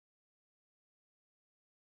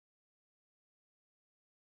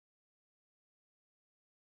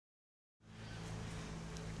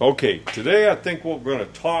Okay, today I think what we're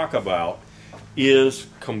going to talk about is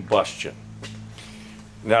combustion.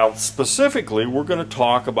 Now, specifically, we're going to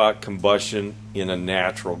talk about combustion in a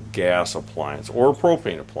natural gas appliance or a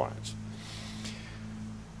propane appliance.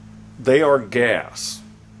 They are gas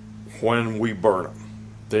when we burn them.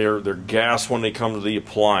 They're gas when they come to the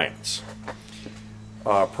appliance.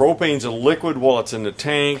 Propane's a liquid while it's in the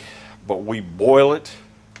tank, but we boil it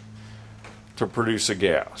to produce a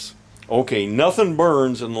gas. Okay, nothing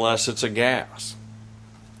burns unless it's a gas.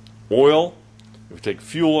 Oil, if we take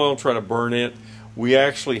fuel oil and try to burn it, we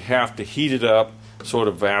actually have to heat it up so it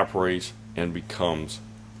evaporates and becomes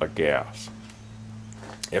a gas.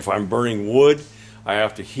 If I'm burning wood, I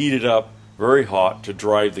have to heat it up very hot to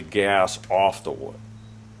drive the gas off the wood.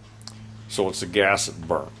 So it's the gas that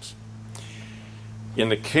burns. In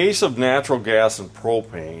the case of natural gas and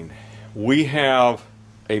propane, we have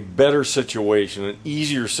a better situation, an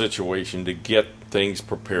easier situation to get things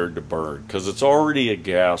prepared to burn because it's already a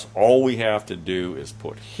gas. All we have to do is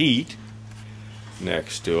put heat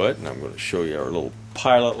next to it, and I'm going to show you our little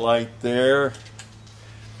pilot light there.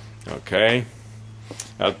 Okay,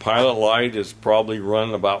 that pilot light is probably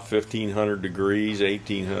running about 1500 degrees,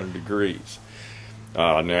 1800 degrees.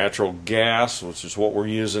 Natural gas, which is what we're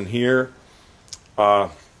using here,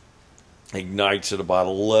 ignites at about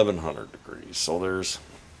 1100 degrees, so there's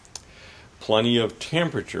plenty of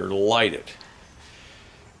temperature to light it.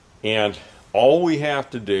 And all we have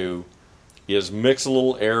to do is mix a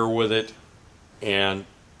little air with it and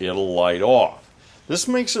it'll light off. This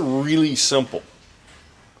makes it really simple.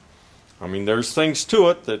 I mean, there's things to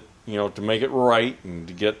it that, you know, to make it right and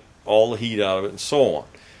to get all the heat out of it and so on.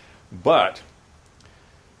 But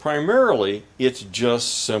primarily it's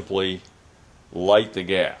just simply light the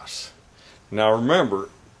gas. Now remember,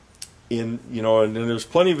 and there's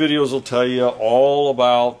plenty of videos that'll tell you all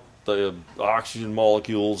about the oxygen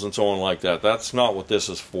molecules and so on like that. That's not what this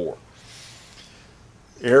is for.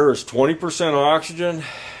 Air is 20% oxygen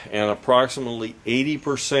and approximately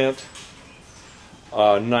 80%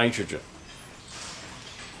 nitrogen.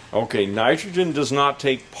 Okay, nitrogen does not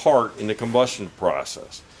take part in the combustion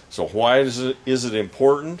process. So why is it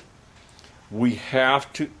important? We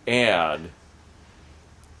have to add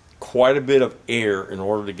quite a bit of air in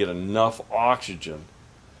order to get enough oxygen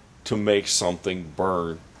to make something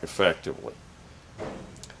burn effectively.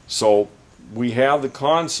 So we have the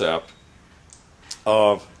concept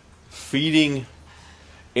of feeding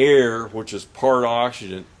air, which is part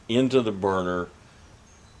oxygen, into the burner,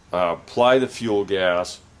 apply the fuel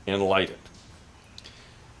gas, and light it.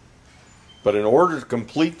 But in order to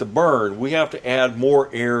complete the burn, we have to add more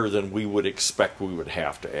air than we would expect we would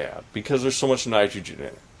have to add because there's so much nitrogen in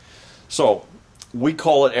it. So we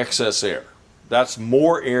call it excess air. That's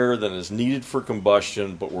more air than is needed for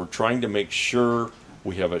combustion, but we're trying to make sure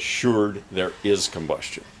we have assured there is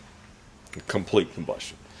combustion, complete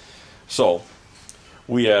combustion. So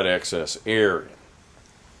we add excess air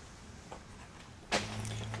in.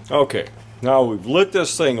 Okay, now we've lit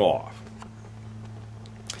this thing off.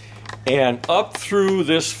 And up through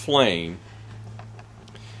this flame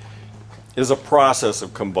is a process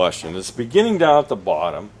of combustion. It's beginning down at the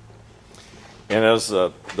bottom. And as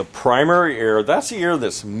the primary air, that's the air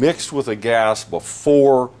that's mixed with the gas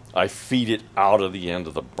before I feed it out of the end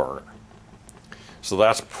of the burner. So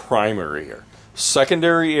that's primary air.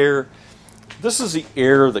 Secondary air, this is the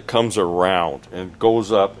air that comes around and goes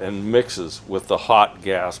up and mixes with the hot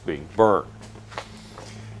gas being burned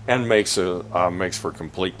and makes for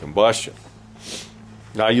complete combustion.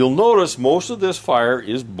 Now you'll notice most of this fire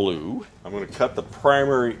is blue. I'm going to cut the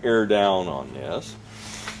primary air down on this.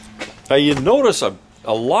 Now you notice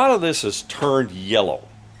a lot of this is turned yellow.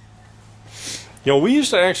 You know, we used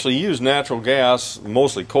to actually use natural gas,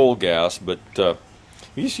 mostly coal gas, but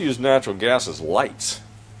we used to use natural gas as lights.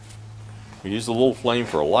 We used a little flame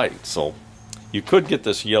for a light, so you could get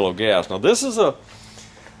this yellow gas. Now this is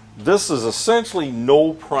essentially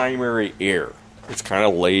no primary air. It's kind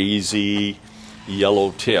of lazy,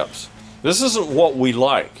 yellow tips. This isn't what we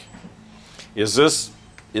like. Is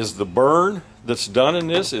the burn that's done in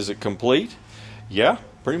this, is it complete? Yeah,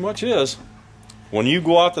 pretty much is. When you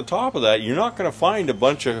go out the top of that, you're not going to find a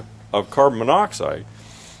bunch of carbon monoxide.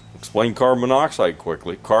 Explain carbon monoxide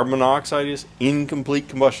quickly. Carbon monoxide is incomplete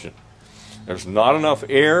combustion. There's not enough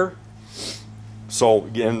air, so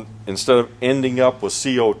again, instead of ending up with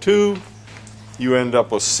CO2, you end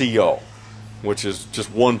up with CO, which is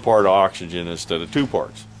just one part oxygen instead of two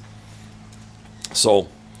parts. So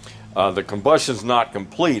the combustion's not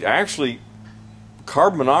complete. Actually,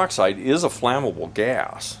 carbon monoxide is a flammable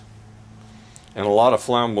gas, and a lot of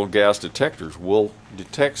flammable gas detectors will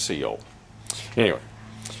detect CO. Anyway,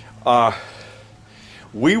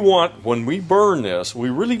 We want, when we burn this, we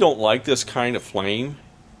really don't like this kind of flame.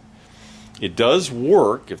 It does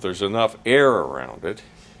work if there's enough air around it,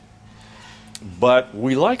 but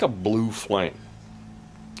we like a blue flame.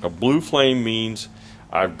 A blue flame means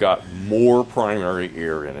I've got more primary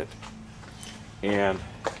air in it. And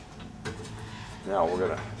now we're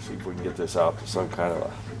going to see if we can get this out to some kind of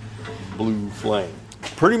a blue flame.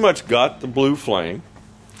 Pretty much got the blue flame.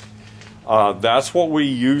 That's what we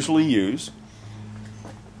usually use.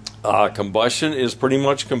 Combustion is pretty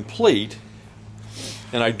much complete,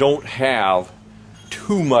 and I don't have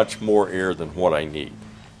too much more air than what I need.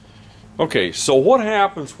 Okay, so what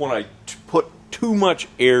happens when I put too much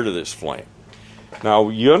air to this flame? Now,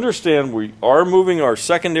 you understand we are moving our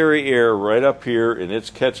secondary air right up here, and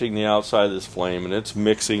it's catching the outside of this flame, and it's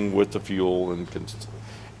mixing with the fuel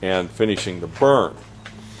and finishing the burn.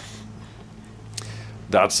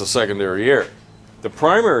 That's the secondary air. The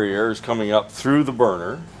primary air is coming up through the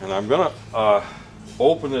burner, and I'm going to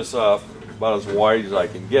open this up about as wide as I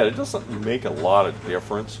can get. It doesn't make a lot of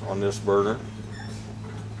difference on this burner.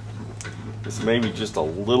 It's maybe just a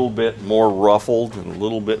little bit more ruffled and a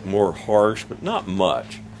little bit more harsh, but not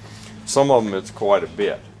much. Some of them it's quite a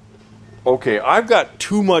bit. Okay, I've got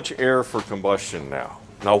too much air for combustion now.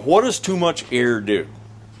 Now, what does too much air do?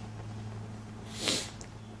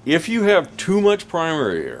 If you have too much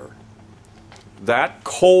primary air, that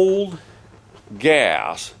cold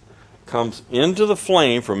gas comes into the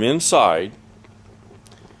flame from inside,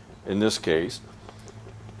 in this case,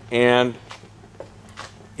 and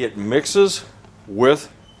it mixes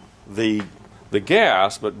with the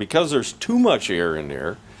gas, but because there's too much air in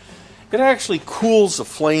there, it actually cools the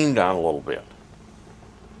flame down a little bit.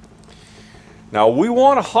 Now, we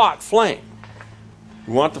want a hot flame.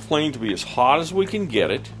 We want the flame to be as hot as we can get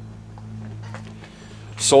it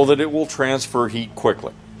so that it will transfer heat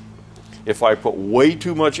quickly. If I put way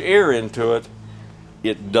too much air into it,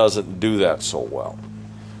 it doesn't do that so well.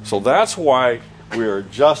 So that's why we're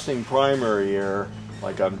adjusting primary air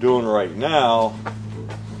like I'm doing right now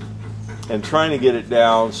and trying to get it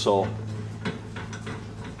down so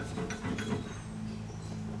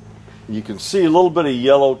you can see a little bit of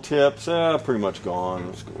yellow tips. Pretty much gone.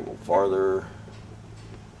 Let's go a little farther.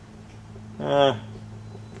 A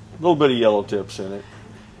little bit of yellow tips in it.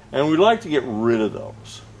 And we'd like to get rid of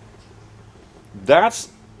those.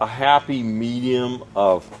 That's a happy medium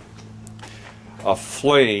of a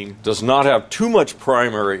flame. Does not have too much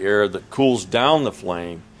primary air that cools down the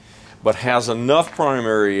flame, but has enough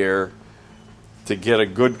primary air to get a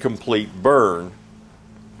good complete burn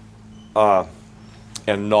and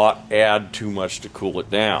not add too much to cool it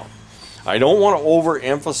down. I don't want to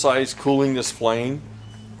overemphasize cooling this flame,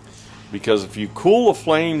 because if you cool a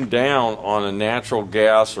flame down on a natural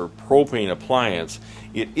gas or propane appliance,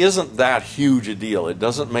 it isn't that huge a deal. It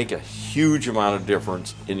doesn't make a huge amount of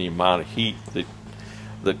difference in the amount of heat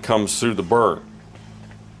that comes through the burn.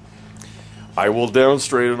 I will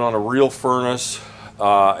demonstrate it on a real furnace,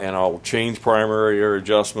 and I'll change primary air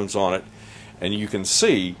adjustments on it, and you can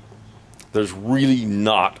see there's really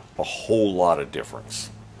not a whole lot of difference.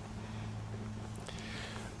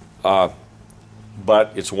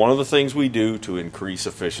 But it's one of the things we do to increase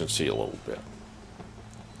efficiency a little bit.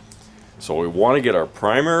 So we want to get our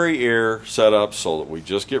primary air set up so that we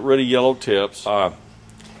just get rid of yellow tips,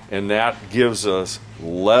 and that gives us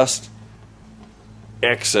less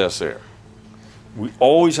excess air. We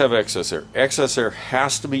always have excess air. Excess air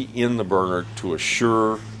has to be in the burner to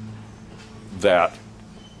assure that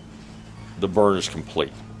the burn is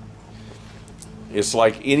complete. It's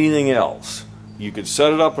like anything else. You could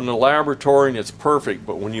set it up in the laboratory and it's perfect,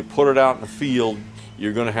 but when you put it out in the field,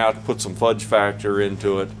 you're going to have to put some fudge factor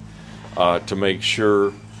into it to make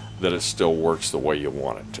sure that it still works the way you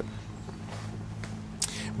want it to.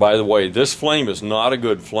 By the way, this flame is not a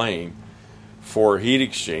good flame for a heat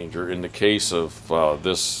exchanger in the case of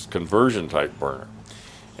this conversion type burner.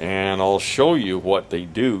 And I'll show you what they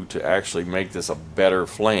do to actually make this a better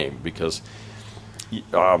flame, because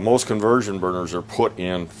most conversion burners are put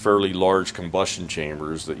in fairly large combustion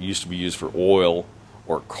chambers that used to be used for oil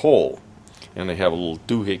or coal, and they have a little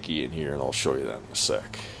doohickey in here, and I'll show you that in a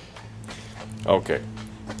sec. Okay,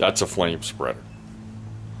 that's a flame spreader.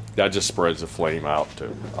 That just spreads the flame out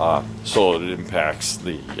too, so it impacts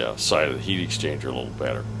the side of the heat exchanger a little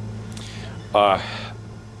better.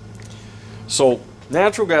 So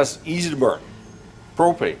natural gas is easy to burn.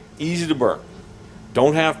 Propane, easy to burn.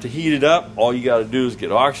 Don't have to heat it up. All you got to do is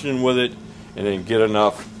get oxygen with it, and then get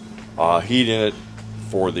enough heat in it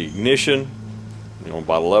for the ignition. You know,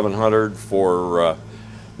 about 1100 for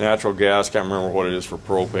natural gas. Can't remember what it is for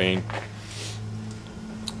propane.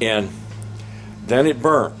 and then it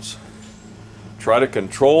burns. Try to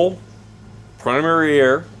control primary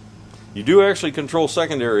air. You do actually control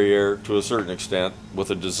secondary air to a certain extent with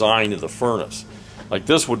the design of the furnace. Like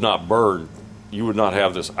this would not burn. You would not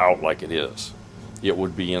have this out like it is. It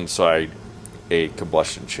would be inside a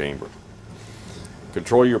combustion chamber.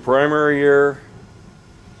 Control your primary air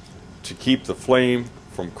to keep the flame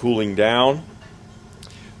from cooling down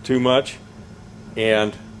too much,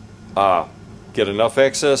 and get enough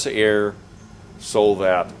excess air so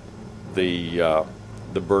that the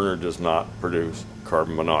burner does not produce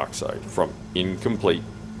carbon monoxide from incomplete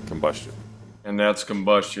combustion. And that's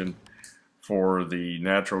combustion for the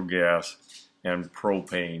natural gas and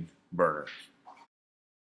propane burner.